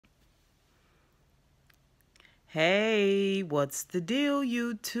Hey, what's the deal,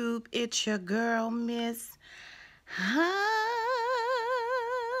 YouTube? It's your girl, Miss Honey.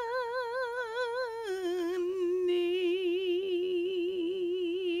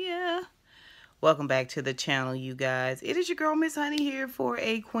 Welcome back to the channel, you guys. It is your girl, Miss Honey, here for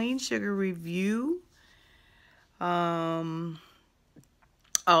a Queen Sugar review. All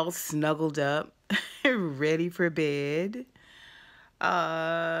snuggled up, ready for bed.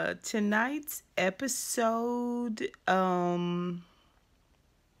 Tonight's episode,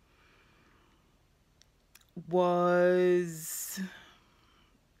 was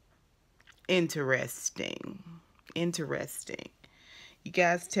interesting. You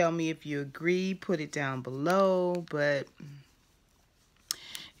guys tell me if you agree, put it down below, but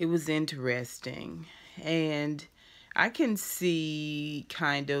it was interesting. And I can see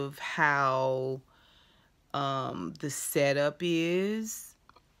kind of how the setup is.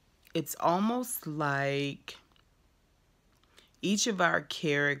 It's almost like each of our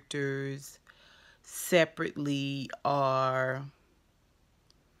characters separately are,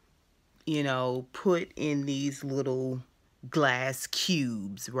 put in these little glass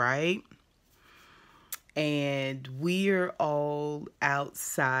cubes, right? And we're all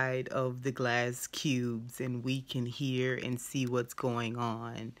outside of the glass cubes, and we can hear and see what's going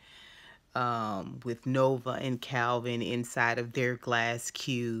on with Nova and Calvin inside of their glass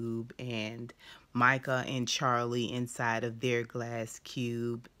cube, and Micah and Charlie inside of their glass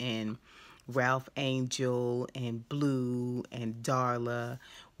cube, and Ralph Angel and Blue and Darla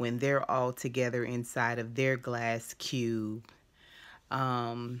when they're all together inside of their glass cube.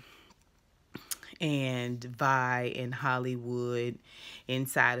 And Vi and Hollywood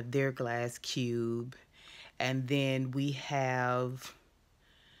inside of their glass cube. And then we have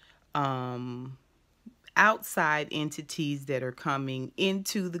outside entities that are coming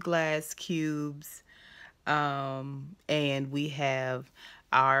into the glass cubes. And we have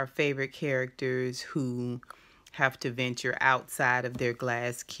our favorite characters who have to venture outside of their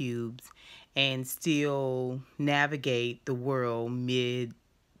glass cubes and still navigate the world mid-COVID.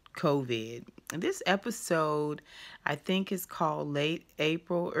 This episode, I think, is called Late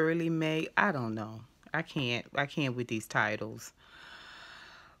April, Early May. I don't know. I can't with these titles.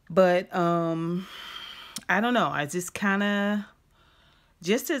 But I don't know. I just kind of,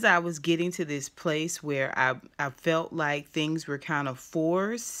 just as I was getting to this place where I felt like things were kind of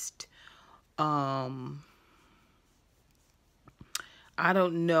forced. I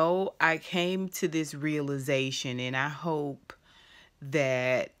don't know. I came to this realization, and I hope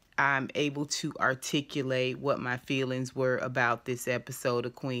that I'm able to articulate what my feelings were about this episode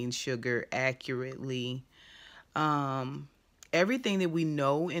of Queen Sugar accurately. Everything that we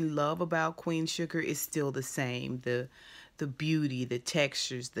know and love about Queen Sugar is still the same. The beauty, the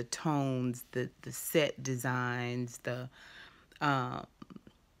textures, the tones, the set designs,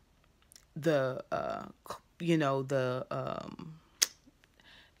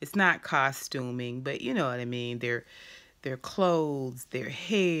 it's not costuming, but you know what I mean. Their clothes, their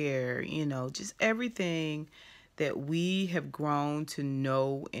hair, just everything that we have grown to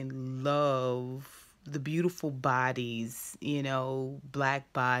know and love. The beautiful bodies,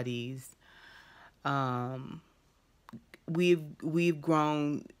 black bodies. We've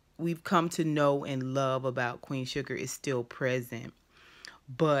come to know and love about Queen Sugar is still present.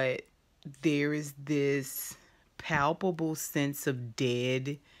 But there is this palpable sense of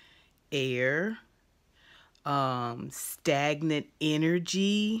dead air, stagnant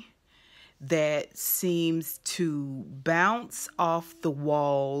energy that seems to bounce off the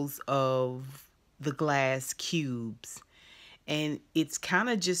walls of the glass cubes, and it's kind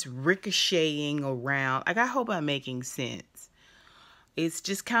of just ricocheting around. Like, I hope I'm making sense. It's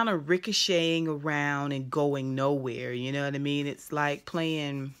just kind of ricocheting around and going nowhere, you know what I mean? It's like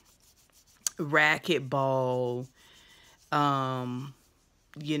playing racquetball,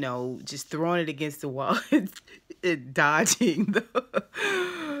 just throwing it against the wall and dodging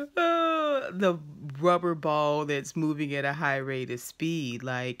the rubber ball that's moving at a high rate of speed.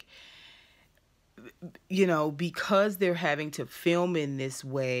 Like, because they're having to film in this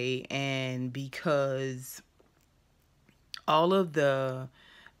way, and because all of the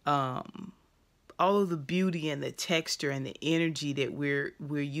beauty and the texture and the energy that we're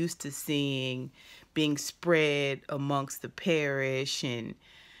used to seeing being spread amongst the parish and,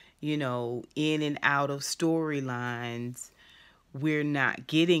 in and out of storylines, we're not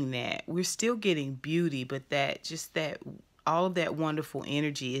getting that. We're still getting beauty, but all of that wonderful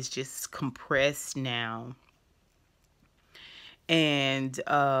energy is just compressed now. And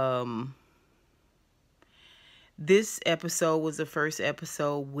this episode was the first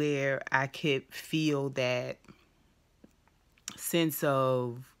episode where I could feel that sense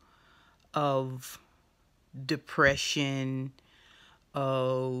of depression,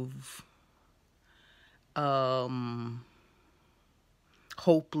 of um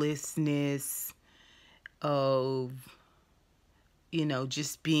hopelessness, of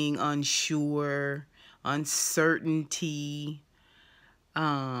just being unsure, uncertainty,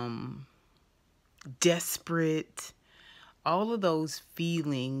 um desperate, all of those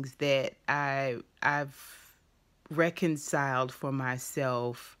feelings that I've reconciled for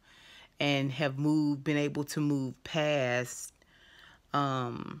myself and have been able to move past.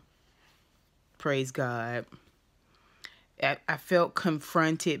 um Praise God. I felt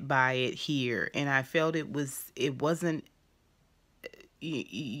confronted by it here, and I felt it wasn't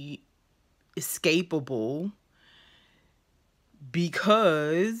escapable,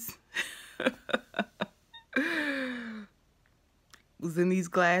 because it was in these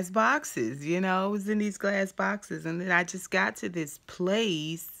glass boxes, it was in these glass boxes. And then I just got to this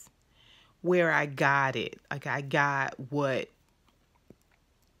place where I got it. Like, I got what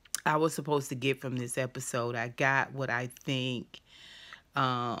I was supposed to get from this episode. I got what I think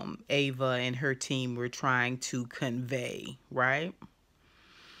Ava and her team were trying to convey, right?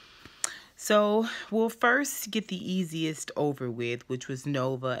 So we'll first get the easiest over with, which was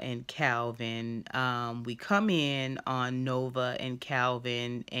Nova and Calvin. We come in on Nova and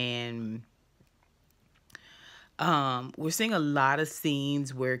Calvin, and we're seeing a lot of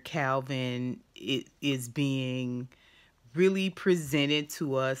scenes where Calvin is being really presented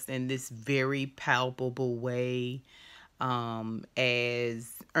to us in this very palpable way,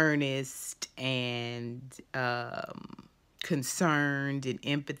 as earnest and concerned and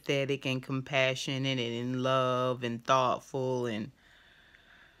empathetic and compassionate and in love and thoughtful, and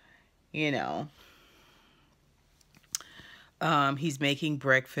you know he's making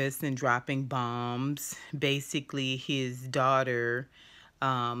breakfast and dropping bombs. Basically, his daughter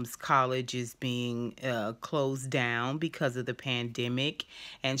college is being closed down because of the pandemic,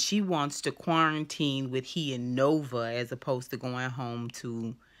 and she wants to quarantine with he and Nova as opposed to going home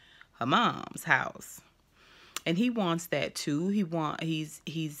to her mom's house. And he wants that too.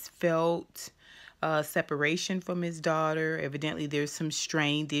 He's felt separation from his daughter. Evidently, there's some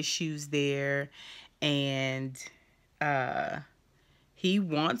strained issues there, and he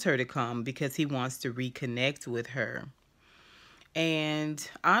wants her to come because he wants to reconnect with her. And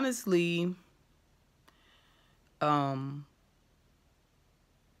honestly,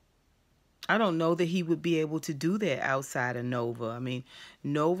 I don't know that he would be able to do that outside of Nova. I mean,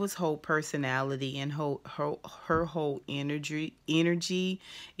 Nova's whole personality and her whole energy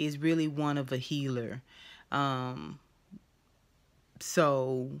is really one of a healer.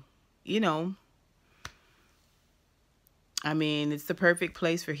 So, you know, I mean, it's the perfect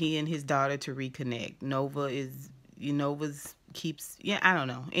place for he and his daughter to reconnect. Nova's keeps, yeah, I don't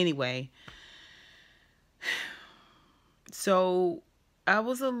know. Anyway, so I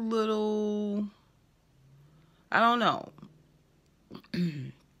was a little, I don't know.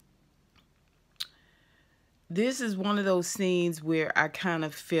 This is one of those scenes where I kind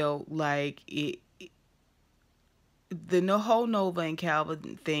of felt like the whole Nova and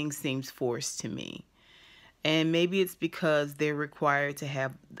Calvin thing seems forced to me. And maybe it's because they're required to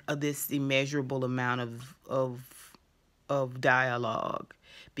have this immeasurable amount of dialogue,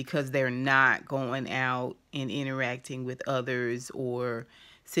 because they're not going out and interacting with others or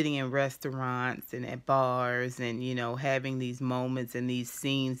sitting in restaurants and at bars and, having these moments and these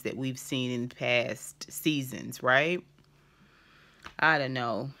scenes that we've seen in past seasons, right? I don't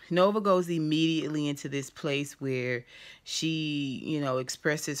know. Nova goes immediately into this place where she,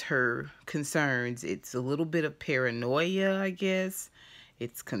 expresses her concerns. It's a little bit of paranoia, I guess.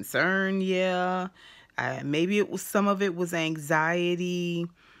 It's concern, yeah. Maybe some of it was anxiety.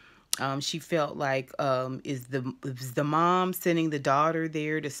 She felt like, is the mom sending the daughter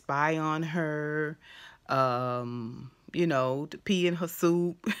there to spy on her? To pee in her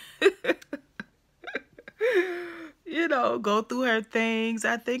soup. Go through her things.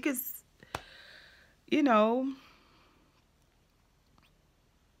 I think it's,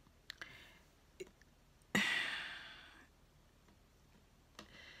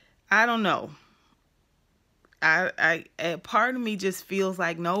 I don't know. A part of me just feels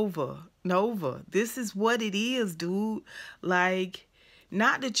like Nova. This is what it is, dude. Like,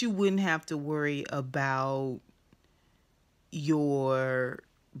 not that you wouldn't have to worry about your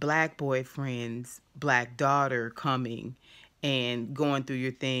black boyfriend's black daughter coming and going through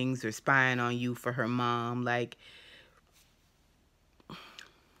your things or spying on you for her mom. Like,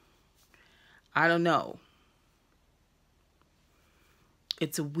 I don't know.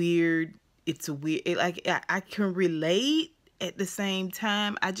 It's a weird, like, I can relate at the same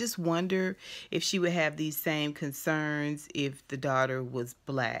time, I just wonder if she would have these same concerns if the daughter was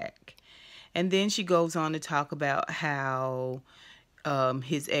black. And then she goes on to talk about how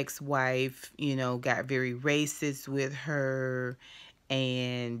his ex-wife, got very racist with her.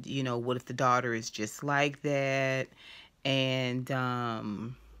 And, what if the daughter is just like that? And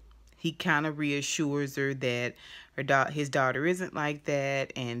he kind of reassures her that his daughter isn't like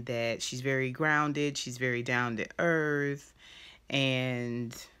that, and that she's very grounded, she's very down to earth,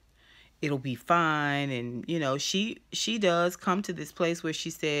 and it'll be fine. And she does come to this place where she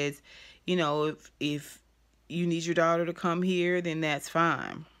says, if you need your daughter to come here, then that's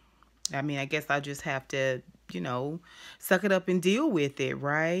fine. I mean, I guess I just have to, suck it up and deal with it,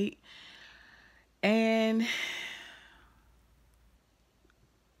 right? And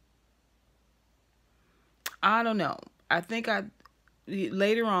I don't know. I think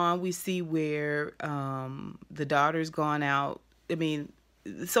later on we see where the daughter's gone out. I mean,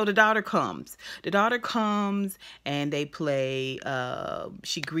 so the daughter comes. And they play.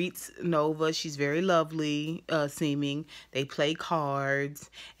 She greets Nova. She's very lovely seeming. They play cards,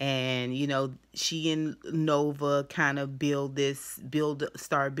 and she and Nova kind of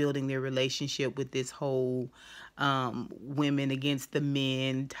start building their relationship with this whole women against the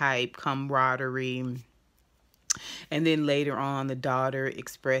men type camaraderie. And then later on, the daughter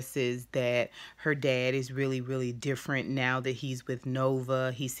expresses that her dad is really, really different now that he's with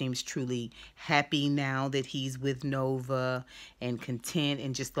Nova. He seems truly happy now that he's with Nova, and content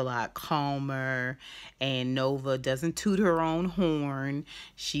and just a lot calmer. And Nova doesn't toot her own horn.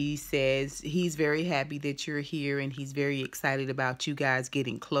 She says he's very happy that you're here, and he's very excited about you guys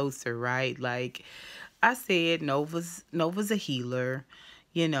getting closer, right? Like I said, Nova's a healer,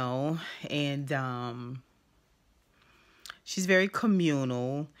 and she's very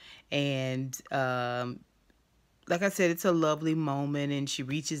communal. And like I said, it's a lovely moment. And she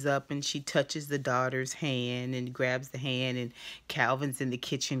reaches up and she touches the daughter's hand and grabs the hand. And Calvin's in the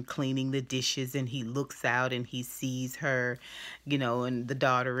kitchen cleaning the dishes. And he looks out and he sees her, and the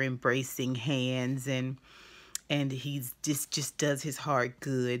daughter embracing hands. And he's just does his heart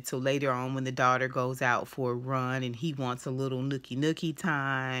good. So later on, when the daughter goes out for a run and he wants a little nookie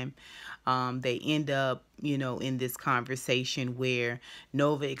time, they end up, in this conversation where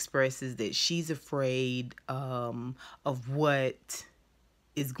Nova expresses that she's afraid of what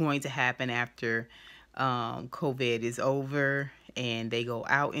is going to happen after COVID is over and they go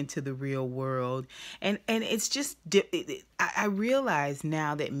out into the real world. And it's just, I realize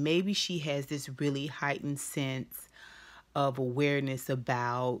now that maybe she has this really heightened sense of awareness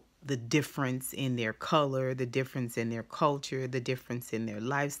about the difference in their color, the difference in their culture, the difference in their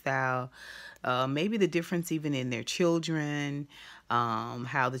lifestyle, maybe the difference even in their children,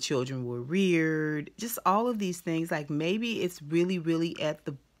 how the children were reared, just all of these things. Like maybe it's really, really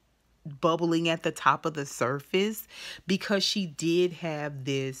bubbling at the top of the surface, because she did have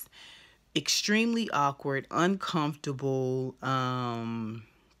this extremely awkward, uncomfortable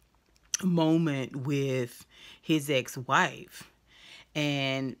moment with his ex-wife.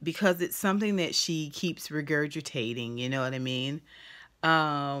 And because it's something that she keeps regurgitating, you know what I mean?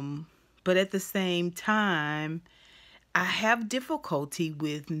 But at the same time, I have difficulty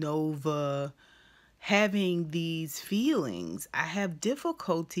with Nova having these feelings. I have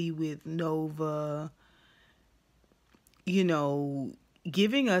difficulty with Nova,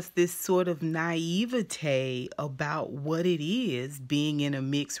 giving us this sort of naivete about what it is being in a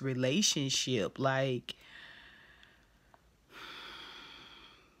mixed relationship. Like,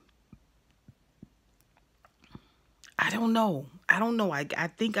 I don't know. I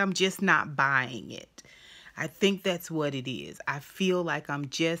think I'm just not buying it. I think that's what it is. I feel like I'm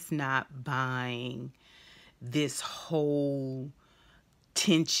just not buying this whole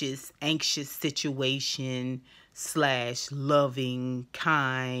tense, anxious situation / loving,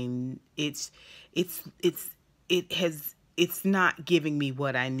 kind. It's not giving me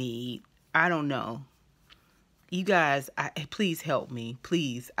what I need. I don't know. You guys, please help me.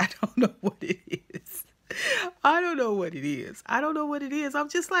 Please. I don't know what it is. I don't know what it is. I'm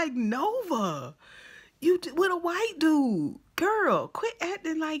just like, Nova, you with a white dude. Girl, quit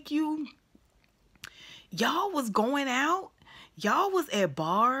acting like y'all was going out. Y'all was at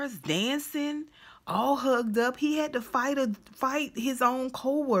bars, dancing, all hugged up. He had to fight his own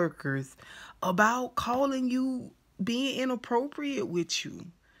co-workers about calling you being inappropriate with you.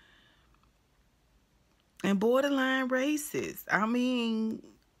 And borderline racist. I mean,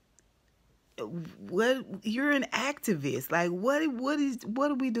 what, you're an activist. Like, what are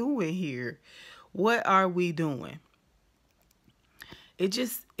we doing here? What are we doing?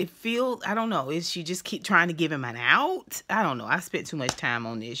 it feels, I don't know, is she just keep trying to give him an out? I don't know. I spent too much time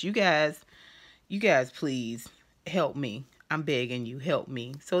on this. You guys please help me. I'm begging you, help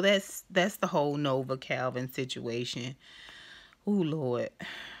me. So that's the whole Nova Calvin situation. Oh Lord.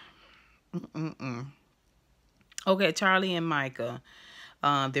 Mm-mm. Okay, Charlie and Micah.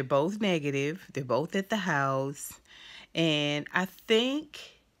 They're both negative. They're both at the house. And I think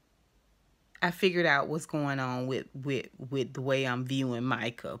I figured out what's going on with the way I'm viewing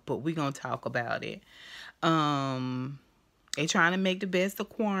Micah, but we're gonna talk about it. They trying to make the best of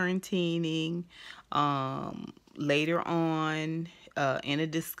quarantining. Later on, in a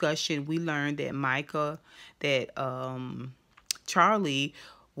discussion, we learned that Charlie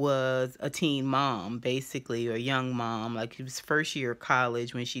was a teen mom, basically, or a young mom. Like, it was first year of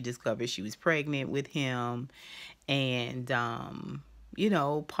college when she discovered she was pregnant with him. And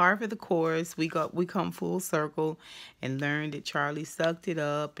par for the course, we come full circle and learned that Charlie sucked it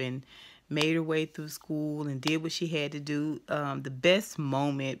up and made her way through school and did what she had to do. The best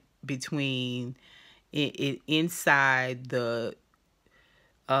moment between inside the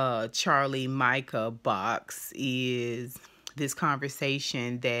Charlie Micah box is this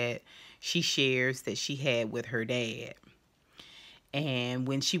conversation that she shares that she had with her dad. And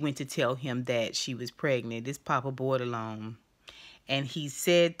when she went to tell him that she was pregnant, this Papa Bordelon, and he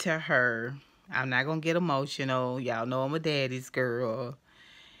said to her, I'm not going to get emotional. Y'all know I'm a daddy's girl.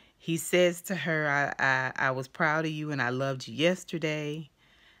 He says to her, I was proud of you and I loved you yesterday.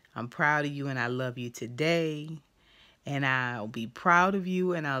 I'm proud of you and I love you today. And I'll be proud of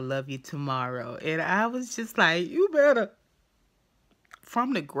you and I'll love you tomorrow. And I was just like, you better.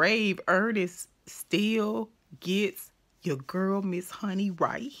 From the grave, Ernest still gets your girl, Miss Honey,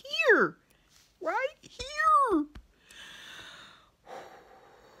 right here. Right here.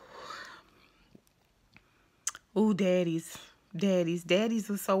 Ooh, daddies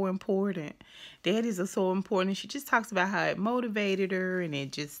are so important. Daddies are so important. She just talks about how it motivated her and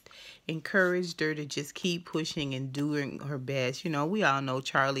it just encouraged her to just keep pushing and doing her best. We all know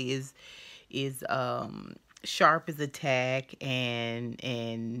Charlie is sharp as a tack and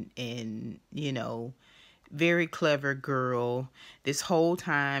very clever girl. This whole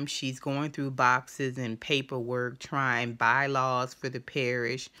time she's going through boxes and paperwork, trying bylaws for the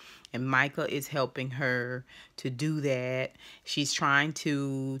parish. And Micah is helping her to do that. She's trying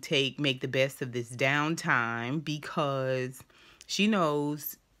to make the best of this downtime because she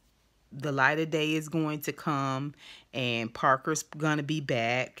knows the light of day is going to come and Parker's going to be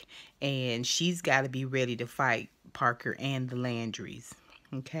back. And she's got to be ready to fight Parker and the Landrys.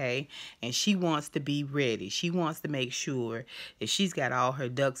 Okay, and she wants to be ready. She wants to make sure that she's got all her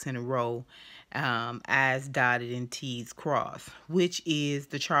ducks in a row, I's dotted and T's crossed, which is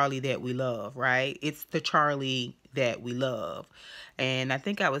the Charlie that we love, right? It's the Charlie that we love. And I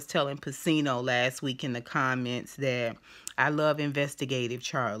think I was telling Pacino last week in the comments that I love investigative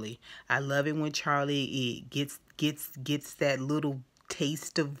Charlie. I love it when Charlie gets that little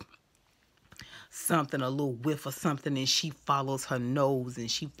taste of something, a little whiff of something, and she follows her nose and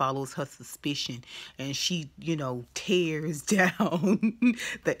she follows her suspicion and she, tears down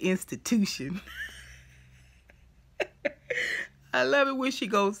the institution. I love it when she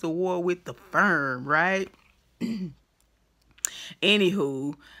goes to war with the firm, right?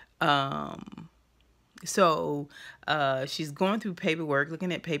 Anywho, so she's going through paperwork,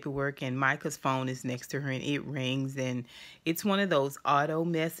 looking at paperwork, and Micah's phone is next to her and it rings, and it's one of those auto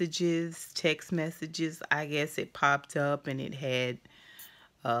messages, text messages. I guess it popped up and it had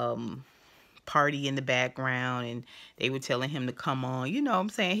party in the background and they were telling him to come on. You know what I'm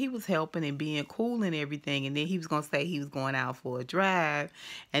saying? He was helping and being cool and everything, and then he was going to say he was going out for a drive,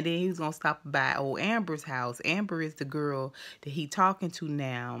 and then he was going to stop by old Amber's house. Amber is the girl that he talking to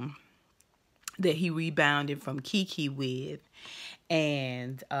now, that he rebounded from Kiki with,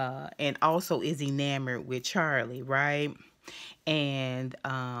 and also is enamored with Charlie, right? And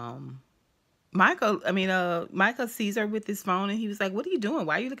Michael sees her with his phone and he was like, what are you doing?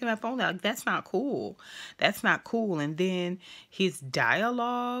 Why are you looking at my phone? Like, that's not cool. That's not cool. And then his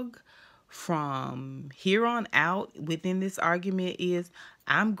dialogue from here on out within this argument is,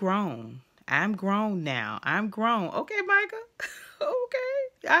 I'm grown. I'm grown now. I'm grown. Okay, Micah.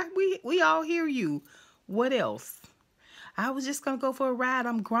 Okay. We all hear you. What else? I was just going to go for a ride.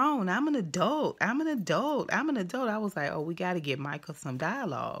 I'm grown. I'm an adult. I was like, oh, we got to get Micah some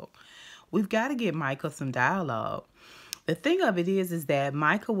dialogue. We've got to get Micah some dialogue. The thing of it is that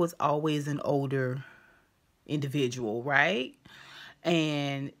Micah was always an older individual, right?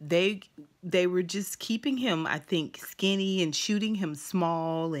 And they were just keeping him, I think, skinny and shooting him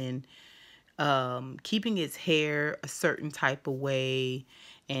small and keeping his hair a certain type of way,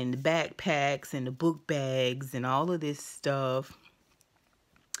 and the backpacks and the book bags and all of this stuff.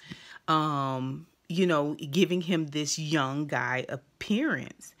 Giving him this young guy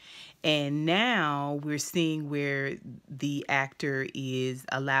appearance. And now we're seeing where the actor is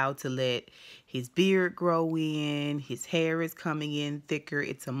allowed to let his beard grow in, his hair is coming in thicker,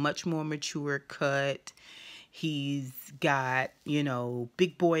 it's a much more mature cut. He's got,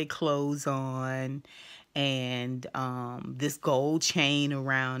 big boy clothes on, and this gold chain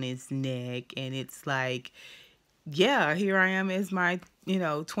around his neck. And it's like, yeah, here I am as my,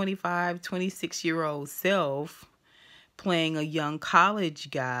 25, 26-year-old self playing a young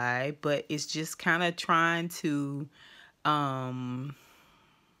college guy, but it's just kind of trying to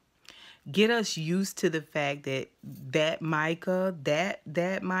get us used to the fact that that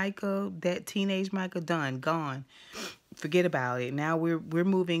teenage Micah gone. Forget about it. Now we're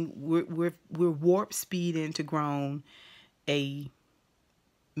moving, we're warp speed into grown a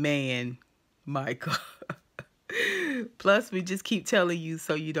man Micah. Plus, we just keep telling you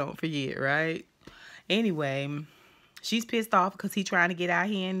so you don't forget, right? Anyway, she's pissed off because he's trying to get out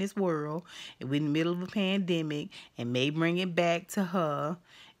here in this world, and we're in the middle of a pandemic, and may bring it back to her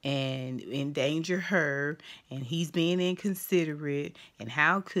and endanger her, and he's being inconsiderate, and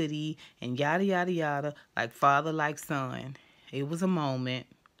how could he, and yada, yada, yada, like father, like son. It was a moment.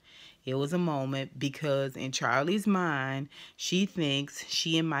 It was a moment because in Charlie's mind, she thinks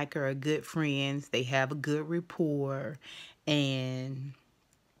she and Micah are good friends. They have a good rapport, and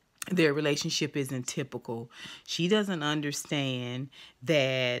their relationship isn't typical. She doesn't understand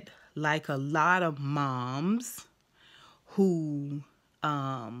that, like a lot of moms who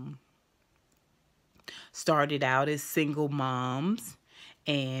started out as single moms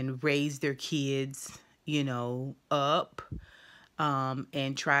and raised their kids, up,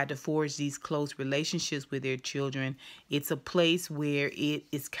 and try to forge these close relationships with their children, it's a place where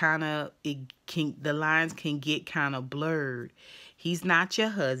the lines can get kind of blurred. He's not your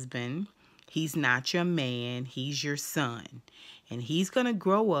husband. He's not your man. He's your son. And he's going to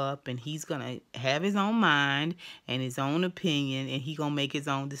grow up, and he's going to have his own mind and his own opinion, and he's going to make his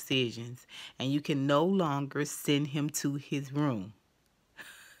own decisions. And you can no longer send him to his room.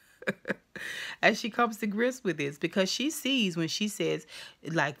 As she comes to grips with this, because she sees, when she says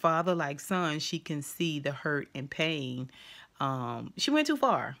like father, like son, she can see the hurt and pain. She went too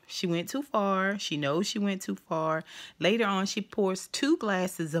far. She knows she went too far. Later on, she pours 2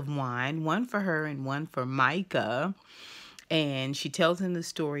 glasses of wine, one for her and one for Micah. And she tells him the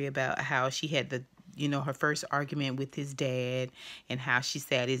story about how she had her first argument with his dad, and how she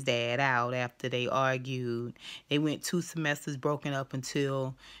sat his dad out after they argued. They went 2 semesters broken up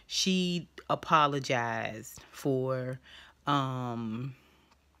until she apologized for being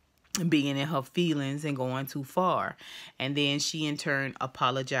in her feelings and going too far. And then she in turn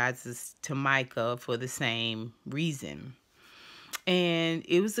apologizes to Micah for the same reason. And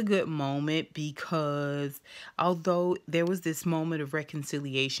it was a good moment because although there was this moment of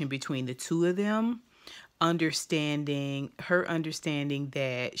reconciliation between the two of them, understanding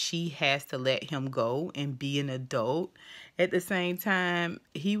that she has to let him go and be an adult. At the same time,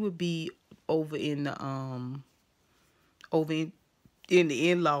 he would be over in the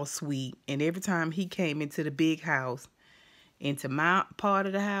in-law suite, and every time he came into the big house, into my part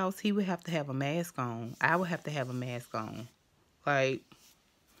of the house, he would have to have a mask on. I would have to have a mask on. Like,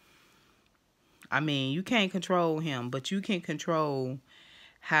 I mean, you can't control him, but you can control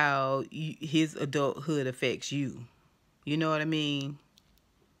how his adulthood affects you. You know what I mean?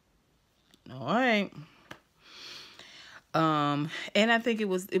 All right. And I think it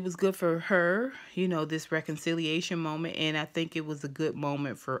was good for her, this reconciliation moment, and I think it was a good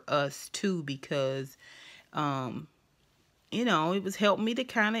moment for us too, because it was helped me to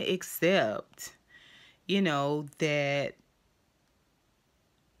kind of accept, that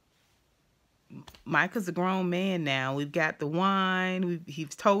Micah's a grown man now. We've got the wine.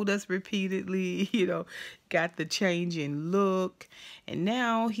 He's told us repeatedly, got the change in look. And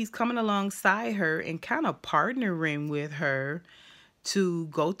now he's coming alongside her and kind of partnering with her to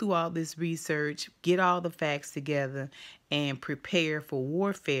go through all this research, get all the facts together, and prepare for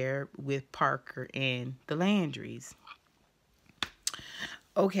warfare with Parker and the Landrys.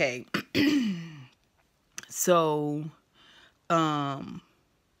 Okay. So,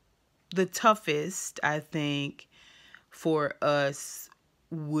 the toughest, I think, for us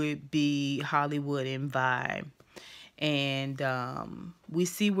would be Hollywood and Vi. And we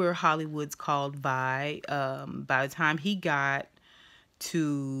see where Hollywood's called Vi. By the time he got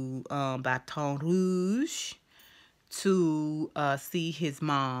to Baton Rouge to see his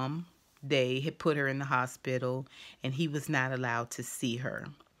mom, they had put her in the hospital, and he was not allowed to see her.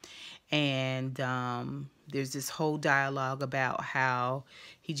 And there's this whole dialogue about how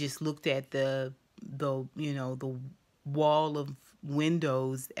he just looked at the wall of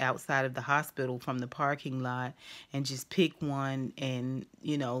windows outside of the hospital from the parking lot and just picked one and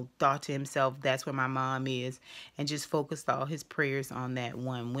thought to himself, that's where my mom is, and just focused all his prayers on that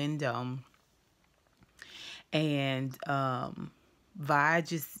one window. And Vi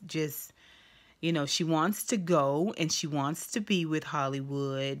just she wants to go and she wants to be with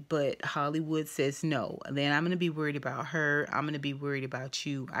Hollywood, but Hollywood says no. Then I'm going to be worried about her. I'm going to be worried about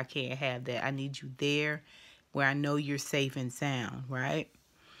you. I can't have that. I need you there where I know you're safe and sound, right?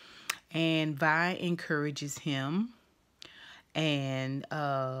 And Vi encourages him and,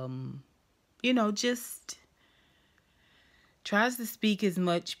 just tries to speak as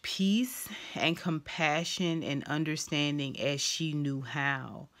much peace and compassion and understanding as she knew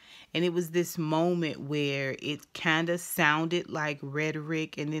how. And it was this moment where it kind of sounded like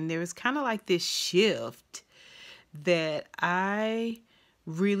rhetoric, and then there was kind of like this shift that I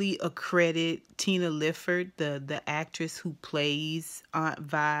really accredit Tina Lifford, the actress who plays Aunt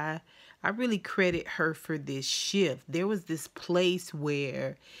Vi. I really credit her for this shift. There was this place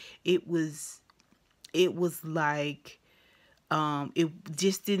where it was like it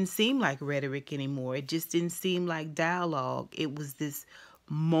just didn't seem like rhetoric anymore. It just didn't seem like dialogue. It was this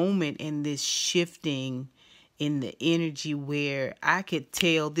moment and this shifting in the energy where I could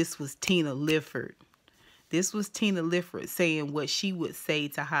tell this was Tina Lifford. This was Tina Lifford saying what she would say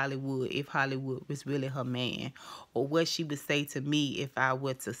to Hollywood if Hollywood was really her man, or what she would say to me if I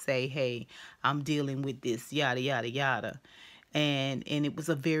were to say, hey, I'm dealing with this, yada, yada, yada. And it was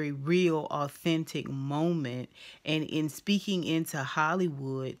a very real, authentic moment. And in speaking into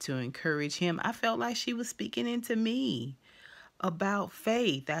Hollywood to encourage him, I felt like she was speaking into me about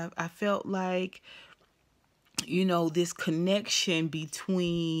faith. I felt like, this connection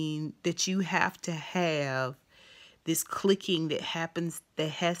between that you have to have, this clicking that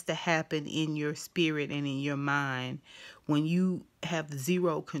has to happen in your spirit and in your mind when you have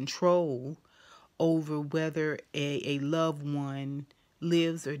zero control over whether a loved one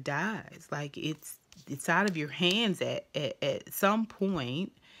lives or dies. Like it's out of your hands at some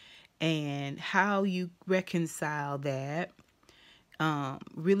point, and how you reconcile that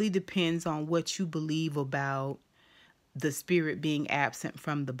really depends on what you believe about the spirit being absent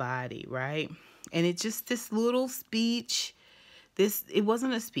from the body, right? And it's just this little speech, it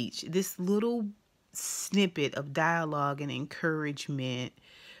wasn't a speech, this little snippet of dialogue and encouragement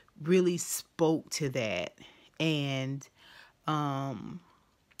really spoke to that. And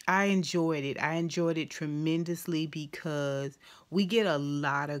I enjoyed it. I enjoyed it tremendously because we get a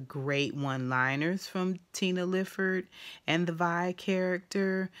lot of great one-liners from Tina Lifford and the Vi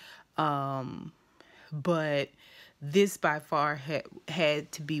character. But this by far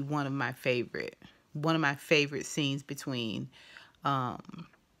had to be one of my favorite scenes between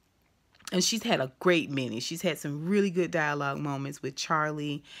and she's had a great many. She's had some really good dialogue moments with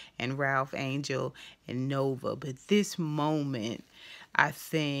Charlie and Ralph Angel and Nova. But this moment, I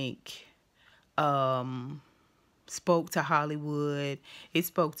think, spoke to Hollywood. It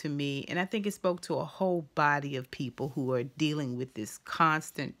spoke to me. And I think it spoke to a whole body of people who are dealing with this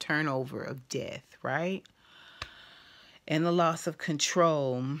constant turnover of death, right? And the loss of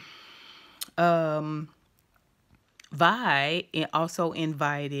control. Vi also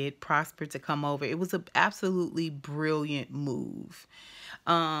invited Prosper to come over. It was an absolutely brilliant move.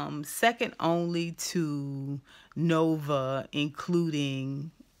 Second only to Nova,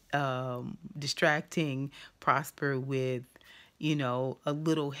 including distracting Prosper with, a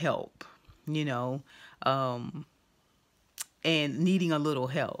little help, and needing a little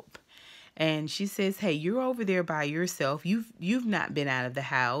help. And she says, hey, you're over there by yourself. You've not been out of the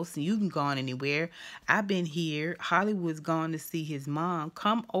house. You haven't gone anywhere. I've been here. Hollywood's gone to see his mom.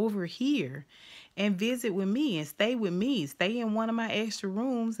 Come over here and visit with me and stay with me. Stay in one of my extra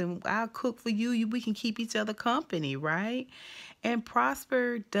rooms and I'll cook for you. We can keep each other company, right? And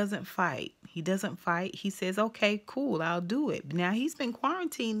Prosper doesn't fight. He doesn't fight. He says, okay, cool, I'll do it. Now, he's been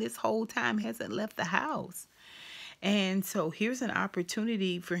quarantined this whole time, hasn't left the house. And so here's an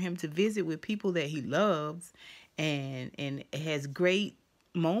opportunity for him to visit with people that he loves and has great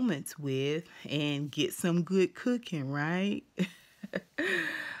moments with and get some good cooking, right?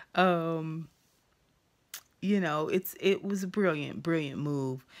 It was a brilliant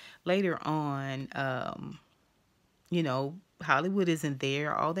move. Later on, Hollywood isn't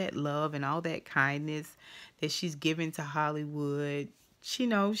there. All that love and all that kindness that she's given to Hollywood, she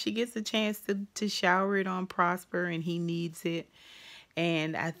gets a chance to shower it on Prosper, and he needs it.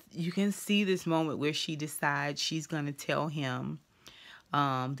 And you can see this moment where she decides she's going to tell him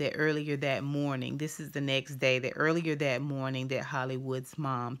that earlier that morning, this is the next day, that earlier that morning that Hollywood's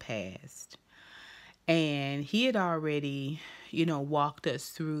mom passed. And he had already, walked us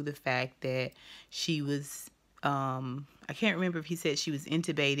through the fact that she was, I can't remember if he said she was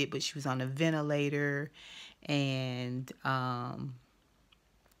intubated, but she was on a ventilator. And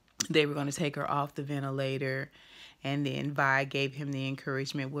they were going to take her off the ventilator. And then Vi gave him the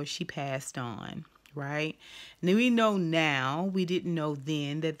encouragement, well, she passed on, right? Now we know now, we didn't know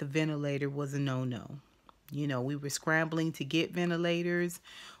then that the ventilator was a no-no. We were scrambling to get ventilators.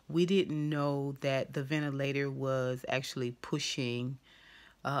 We didn't know that the ventilator was actually pushing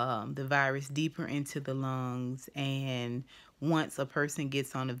the virus deeper into the lungs. And once a person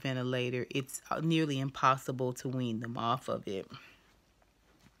gets on a ventilator, it's nearly impossible to wean them off of it.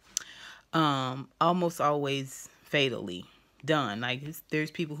 Almost always fatally done. Like,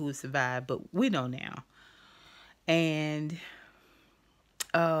 there's people who survive, but we know now. And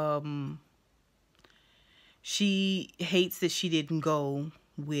she hates that she didn't go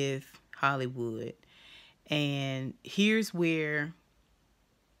with Hollywood. And here's where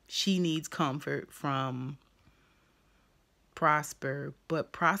she needs comfort from Prosper.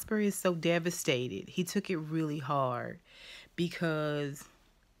 But Prosper is so devastated. He took it really hard because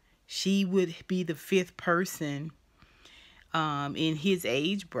she would be the fifth person in his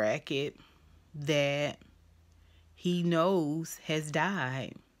age bracket that he knows has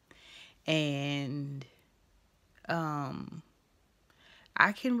died. And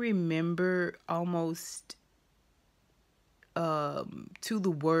I can remember almost to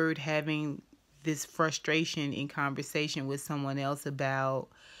the word having this frustration in conversation with someone else about,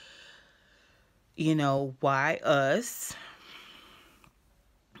 why us,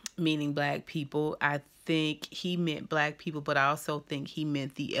 meaning Black people. I think he meant Black people, but I also think he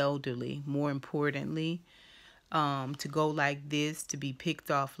meant the elderly, more importantly. To go like this, to be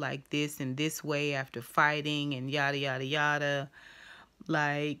picked off like this in this way after fighting and yada, yada, yada.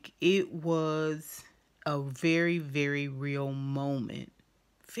 Like, it was a very, very real moment.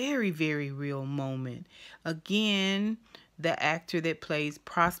 Very, very real moment. Again, the actor that plays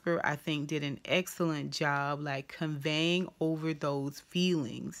Prosper, I think, did an excellent job, like, conveying over those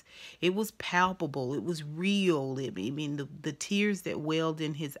feelings. It was palpable. It was real. The tears that welled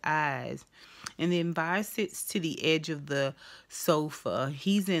in his eyes. And then Vi sits to the edge of the sofa.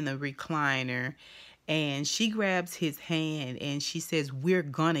 He's in a recliner. And she grabs his hand and she says, we're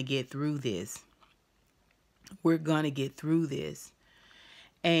going to get through this. We're going to get through this.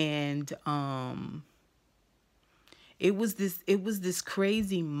 And it was this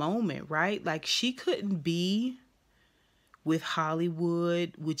crazy moment, right? Like, she couldn't be with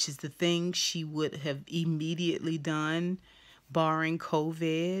Hollywood, which is the thing she would have immediately done, barring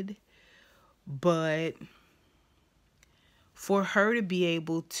COVID. But for her to be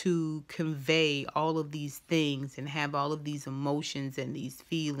able to convey all of these things and have all of these emotions and these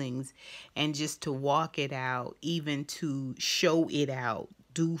feelings, and just to walk it out, even to show it out,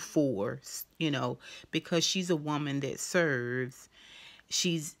 do force, because she's a woman that serves.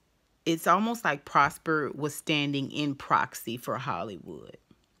 It's almost like Prosper was standing in proxy for Hollywood,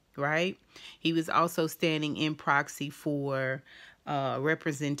 right? He was also standing in proxy for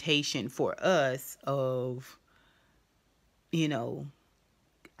representation for us of,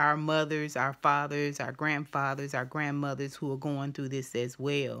 our mothers, our fathers, our grandfathers, our grandmothers who are going through this as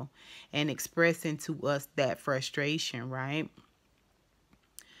well, and expressing to us that frustration, right?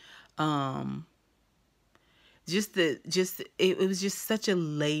 It was just such a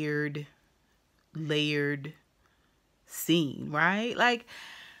layered scene, right? Like,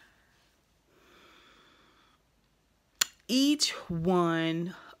 each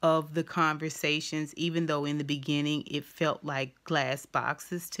one of the conversations, even though in the beginning it felt like glass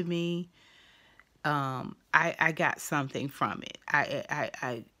boxes to me, I got something from it.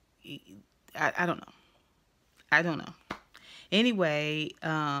 I don't know. Anyway,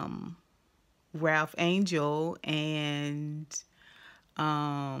 Ralph Angel and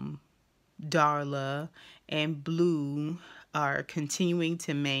Darla and Blue are continuing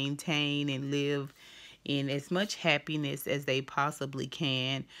to maintain and live in as much happiness as they possibly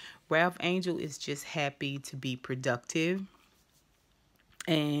can. Ralph Angel is just happy to be productive.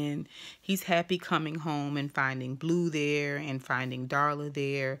 And he's happy coming home and finding Blue there and finding Darla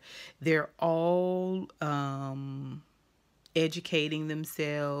there. They're all educating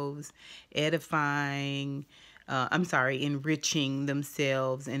themselves, enriching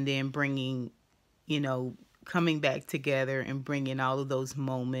themselves, and then bringing, coming back together and bringing all of those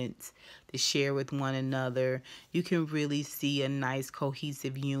moments to share with one another. You can really see a nice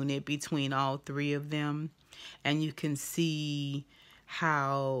cohesive unit between all three of them, and you can see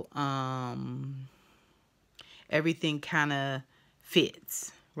how everything kind of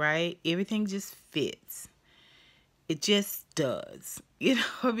fits, right? Everything just fits. It just does. You know,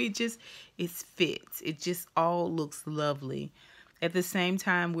 I mean, it fits. It just all looks lovely. At the same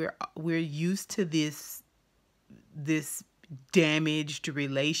time, we're used to this damaged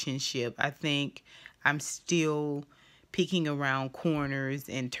relationship. I think I'm still peeking around corners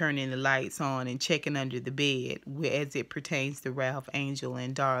and turning the lights on and checking under the bed as it pertains to Ralph Angel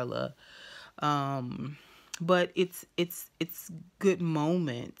and Darla. But it's good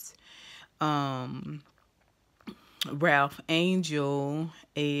moments. Ralph Angel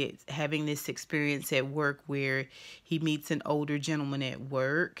is having this experience at work where he meets an older gentleman at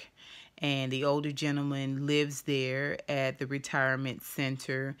work, and the older gentleman lives there at the retirement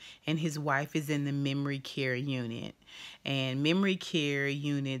center, and his wife is in the memory care unit. And memory care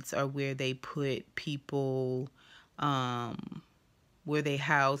units are where they put people, where they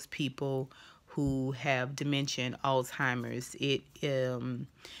house people who have dementia and Alzheimer's.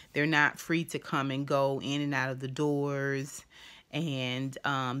 They're not free to come and go in and out of the doors, and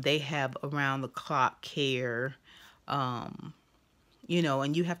they have around the clock care, and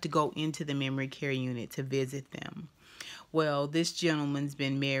you have to go into the memory care unit to visit them. Well, this gentleman's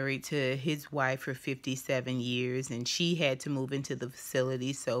been married to his wife for 57 years, and she had to move into the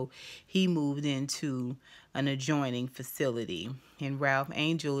facility, so he moved into an adjoining facility. And Ralph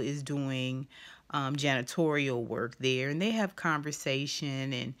Angel is doing janitorial work there, and they have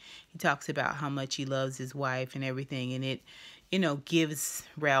conversation, and he talks about how much he loves his wife and everything, and it, gives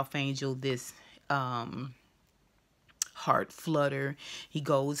Ralph Angel this heart flutter. He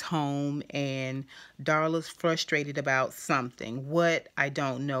goes home, and Darla's frustrated about something. What? I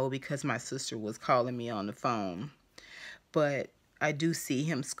don't know, because my sister was calling me on the phone. But I do see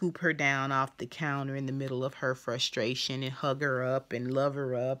him scoop her down off the counter in the middle of her frustration and hug her up and love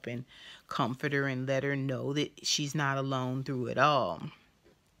her up and comfort her and let her know that she's not alone through it all.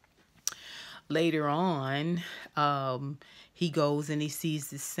 Later on, he goes and he sees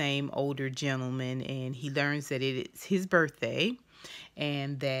the same older gentleman, and he learns that it's his birthday,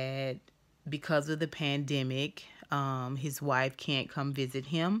 and that because of the pandemic, his wife can't come visit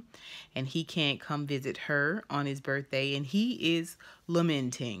him, and he can't come visit her on his birthday, and he is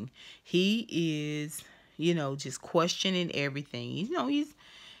lamenting. He is, just questioning everything.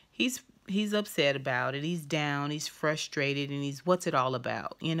 He's upset about it. He's down. He's frustrated, and what's it all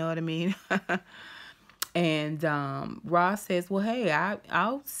about? You know what I mean? And Ross says, "Well, hey,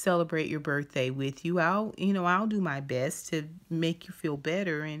 I'll celebrate your birthday with you. I'll do my best to make you feel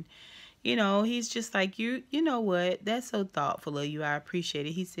better." And he's just like, you know what? That's so thoughtful of you. I appreciate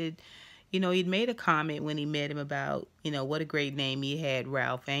it. He said, he'd made a comment when he met him about, what a great name he had,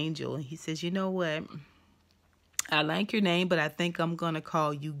 Ralph Angel. And he says, "You know what? I like your name, but I think I'm going to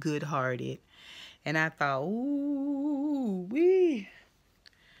call you Good-Hearted." And I thought, ooh, wee.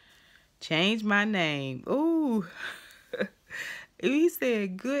 Change my name. Ooh. He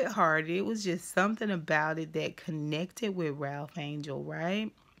said Good-Hearted. It was just something about it that connected with Ralph Angel,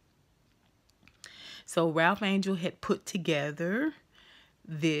 right? So Ralph Angel had put together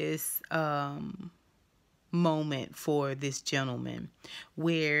this moment for this gentleman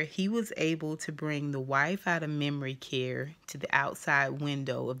where he was able to bring the wife out of memory care to the outside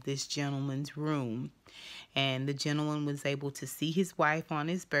window of this gentleman's room. And the gentleman was able to see his wife on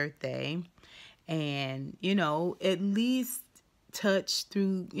his birthday and, at least touch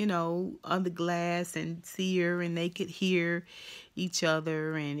through, on the glass and see her, and they could hear each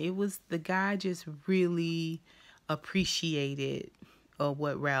other. And the guy just really appreciated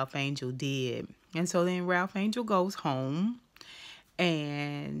what Ralph Angel did. And so then Ralph Angel goes home,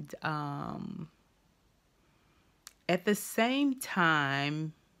 and at the same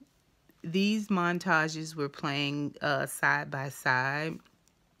time, these montages were playing side by side,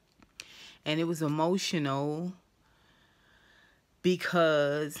 and it was emotional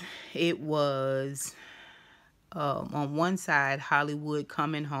because it was on one side Hollywood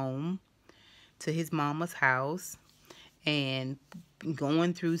coming home to his mama's house and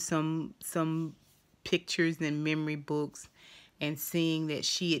going through some pictures and memory books and seeing that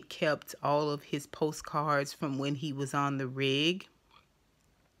she had kept all of his postcards from when he was on the rig.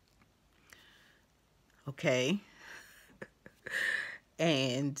 Okay.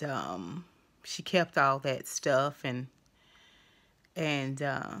 And she kept all that stuff, and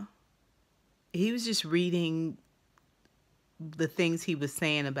he was just reading the things he was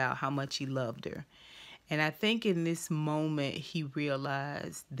saying about how much he loved her. And I think in this moment, he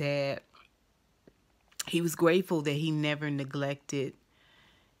realized that he was grateful that he never neglected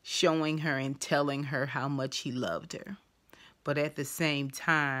showing her and telling her how much he loved her. But at the same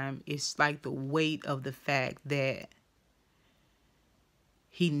time, it's like the weight of the fact that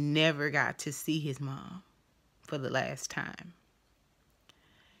he never got to see his mom for the last time.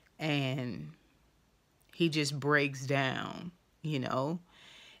 And he just breaks down, you know.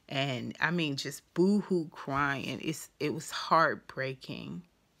 And I mean, just boo-hoo crying. It was heartbreaking.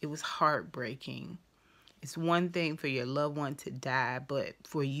 It was heartbreaking. It's one thing for your loved one to die, but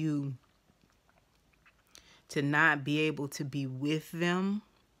for you to not be able to be with them,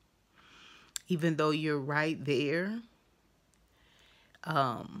 even though you're right there,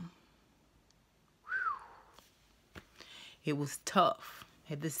 it was tough.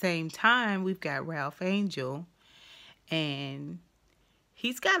 At the same time, we've got Ralph Angel, and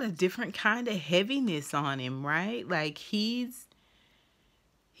he's got a different kind of heaviness on him, right? Like he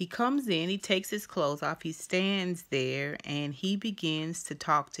comes in, he takes his clothes off, he stands there, and he begins to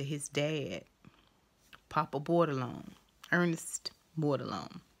talk to his dad, Papa Bordelon, Ernest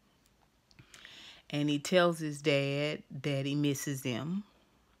Bordelon. And he tells his dad that he misses him.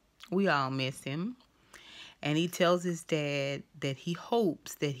 We all miss him. And he tells his dad that he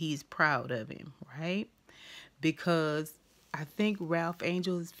hopes that he's proud of him, right? Because I think Ralph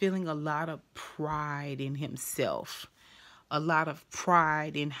Angel is feeling a lot of pride in himself. A lot of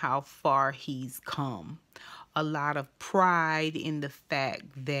pride in how far he's come. A lot of pride in the fact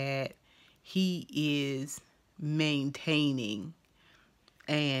that he is maintaining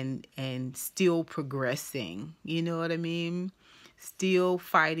and still progressing. You know what I mean? Still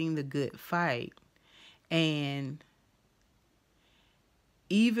fighting the good fight. And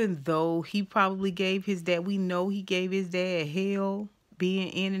even though he probably gave his dad, we know he gave his dad hell being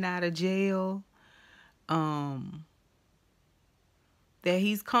in and out of jail, that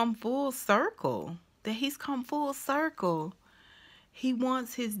he's come full circle. He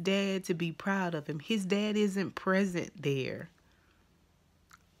wants his dad to be proud of him. His dad isn't present there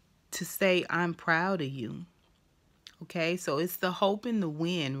to say, I'm proud of you. Okay, so it's the hope and the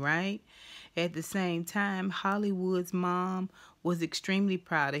win, right? At the same time, Hollywood's mom was extremely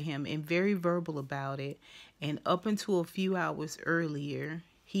proud of him and very verbal about it. And up until a few hours earlier,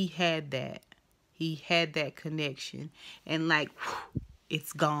 he had that. He had that connection. And like, whew,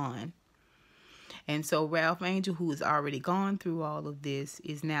 it's gone. And so Ralph Angel, who has already gone through all of this,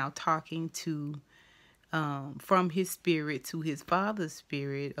 is now talking to, from his spirit to his father's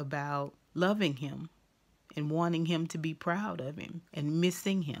spirit about loving him and wanting him to be proud of him and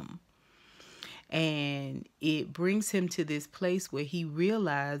missing him. And it brings him to this place where he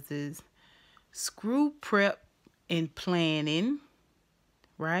realizes, screw prep and planning,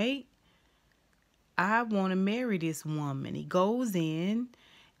 right? I want to marry this woman. He goes in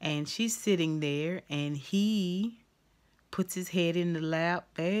and she's sitting there and he puts his head in the lap.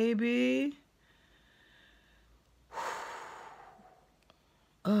 Baby.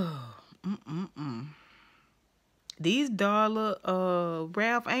 Oh, These dollar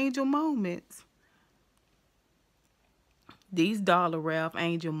Ralph Angel moments. These dollar Ralph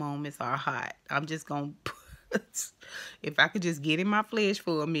Angel moments are hot. I'm just going to put, if I could just get in my flesh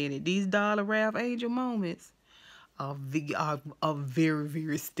for a minute, these dollar Ralph Angel moments are very,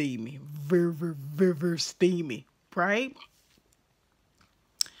 very steamy. Very, very, very, very steamy, right?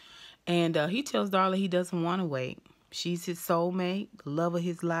 And he tells Darla he doesn't want to wait. She's his soulmate, the love of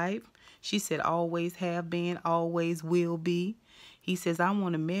his life. She said always have been, always will be. He says, I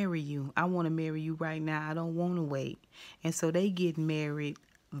want to marry you. I want to marry you right now. I don't want to wait. And so they get married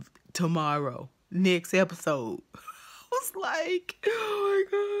tomorrow. Next episode. I was like, oh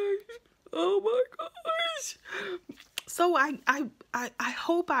my gosh. Oh my gosh. So I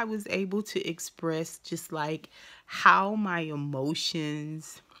hope I was able to express just like how my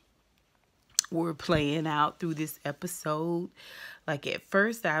emotions were playing out through this episode. Like at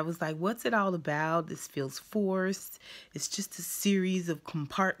first I was like, what's it all about? This feels forced. It's just a series of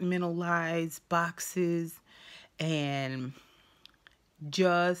compartmentalized boxes, and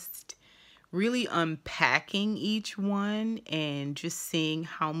just really unpacking each one and just seeing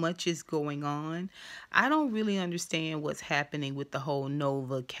how much is going on. I don't really understand what's happening with the whole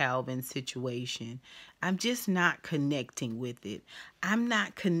Nova Calvin situation. I'm just not connecting with it. I'm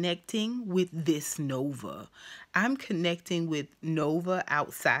not connecting with this Nova. I'm connecting with Nova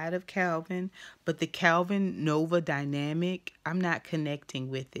outside of Calvin, but the Calvin Nova dynamic, I'm not connecting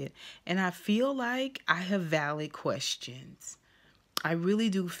with it. And I feel like I have valid questions. I really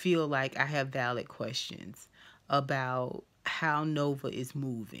do feel like I have valid questions about how Nova is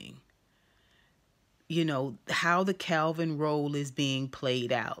moving. how the Calvin role is being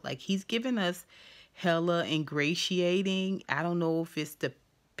played out. Like, he's giving us hella ingratiating. I don't know if it's to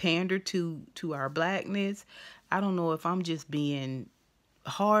pander to our blackness. I don't know if I'm just being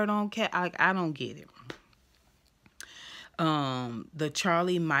hard on Cal. I don't get it. The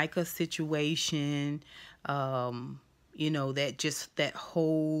Charlie Micah situation, that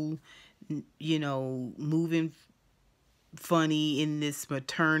whole, moving funny in this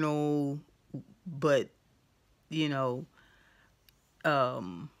maternal, but, you know,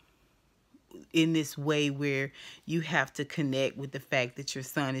 um, in this way where you have to connect with the fact that your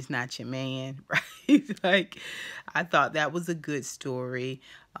son is not your man, right? Like, I thought that was a good story.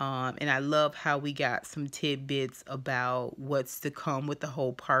 And I love how we got some tidbits about what's to come with the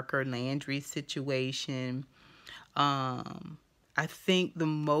whole Parker Landry situation. I think the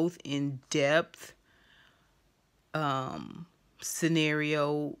most in-depth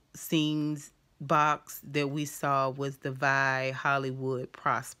scenario scenes box that we saw was the Vi Hollywood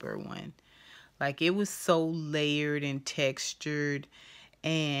Prosper one. Like, it was so layered and textured,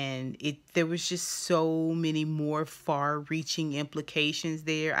 and there was just so many more far-reaching implications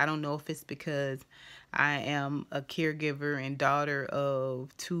there. I don't know if it's because I am a caregiver and daughter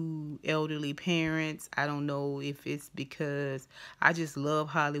of two elderly parents. I don't know if it's because I just love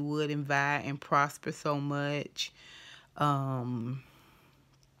Hollywood and Vi and Prosper so much. I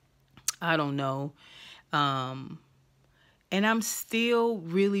don't know. And I'm still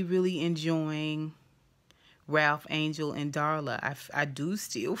really, really enjoying Ralph, Angel, and Darla. I do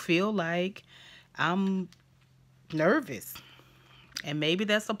still feel like I'm nervous. And maybe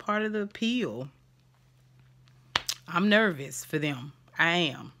that's a part of the appeal. I'm nervous for them. I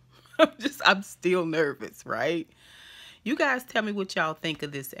am. I'm still nervous, right? You guys tell me what y'all think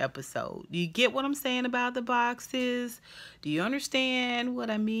of this episode. Do you get what I'm saying about the boxes? Do you understand what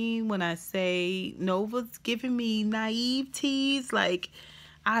I mean when I say Nova's giving me naive teas? Like,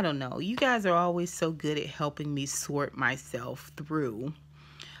 I don't know. You guys are always so good at helping me sort myself through.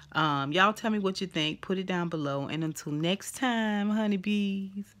 Y'all tell me what you think. Put it down below. And until next time,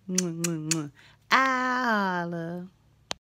 honeybees, I